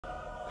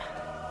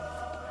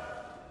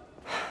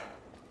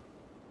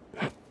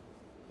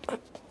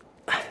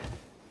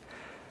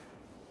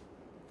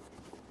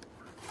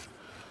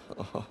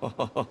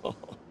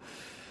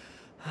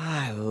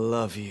I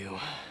love you.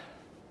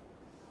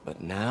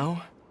 But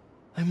now,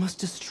 I must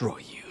destroy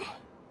you.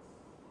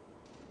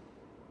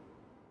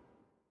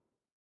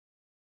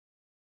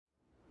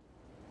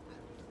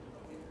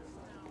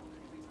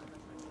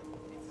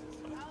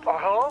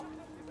 Hello?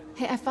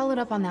 Hey, I followed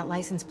up on that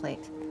license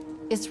plate.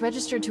 It's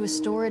registered to a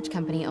storage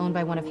company owned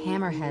by one of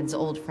Hammerhead's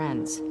old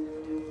friends.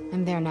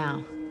 I'm there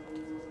now.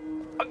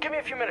 Give me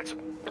a few minutes.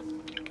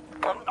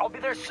 I'll be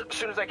there as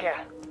soon as I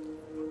can.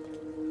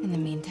 In the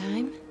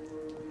meantime,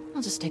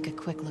 I'll just take a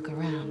quick look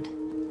around.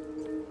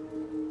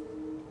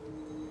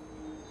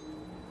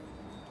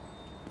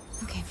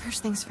 Okay,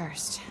 first things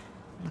first.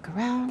 Look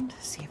around,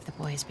 see if the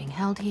boy is being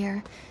held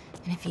here,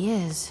 and if he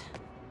is,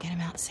 get him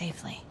out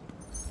safely.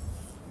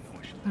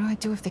 What do I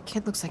do if the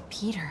kid looks like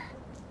Peter?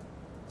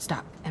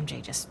 Stop,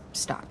 MJ, just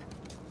stop.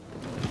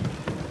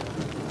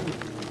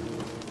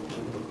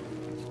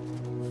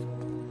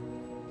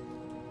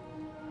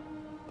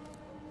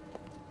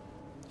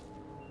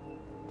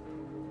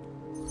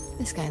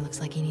 This guy looks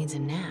like he needs a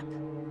nap.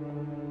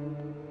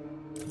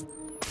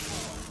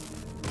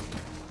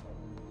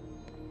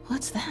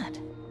 What's that?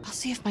 I'll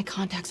see if my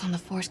contacts on the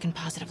force can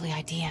positively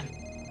ID him.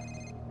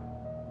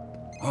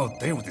 All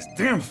day with this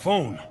damn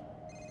phone.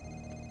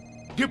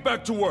 Get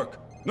back to work.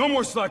 No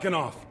more slacking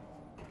off.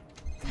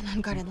 An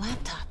unguarded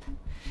laptop.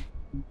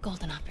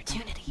 Golden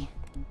opportunity.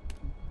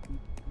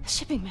 A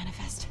shipping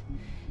manifest.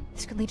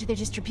 This could lead to their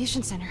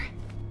distribution center.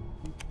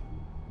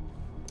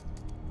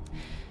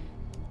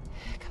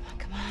 Come on,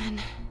 come on.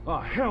 Oh,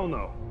 hell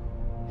no.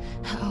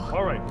 Uh-oh.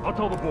 All right, I'll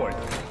tell the boys.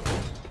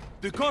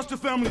 The Costa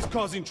family's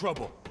causing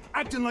trouble.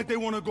 Acting like they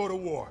want to go to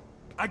war.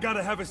 I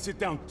gotta have a sit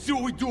down, see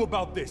what we do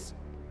about this.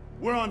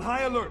 We're on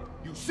high alert.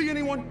 You see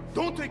anyone?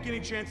 Don't take any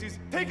chances.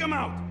 Take them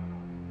out!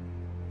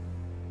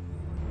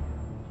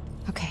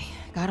 Okay,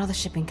 got all the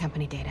shipping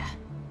company data,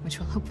 which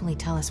will hopefully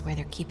tell us where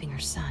they're keeping her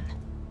son.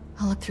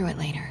 I'll look through it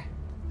later.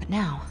 But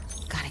now,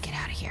 gotta get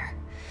out of here.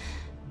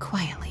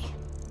 Quietly.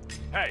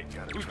 Hey,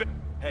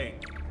 Hey,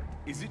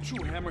 is it true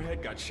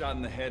Hammerhead got shot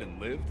in the head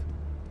and lived?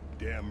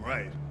 Damn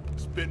right.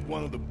 Spit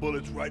one of the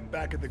bullets right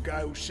back at the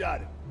guy who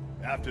shot him.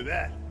 After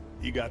that,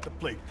 he got the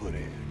plate put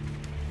in.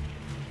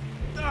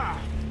 Ah,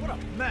 what a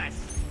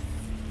mess!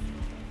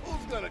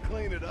 Who's gonna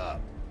clean it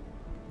up?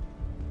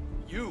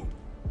 You.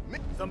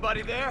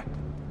 Somebody there?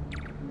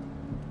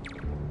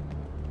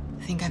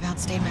 Think I've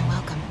outstayed my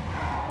welcome.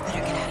 Better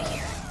get out of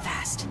here,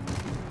 fast.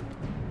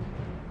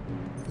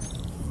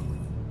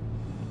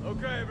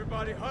 Okay,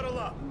 everybody, huddle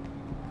up.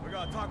 We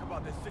gotta talk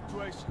about this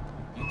situation.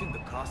 You think the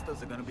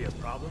Costas are gonna be a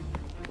problem?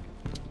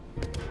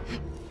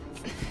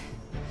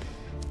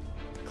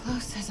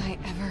 Close as I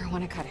ever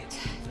want to cut it.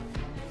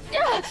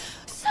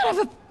 Son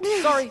of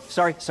a...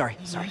 Sorry.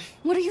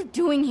 What are you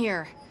doing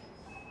here?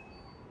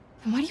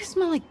 And why do you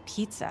smell like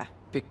pizza?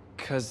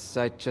 Because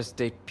I just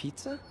ate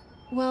pizza?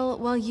 Well,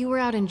 while you were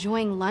out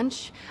enjoying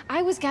lunch,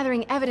 I was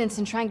gathering evidence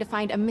and trying to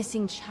find a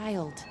missing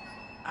child.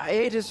 I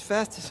ate as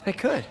fast as I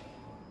could.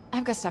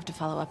 I've got stuff to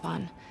follow up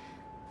on.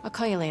 I'll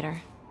call you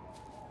later.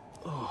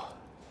 Oh.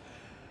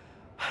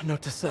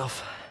 Note to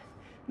self.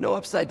 No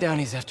upside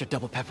downies after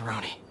double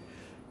pepperoni.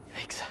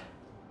 Thanks.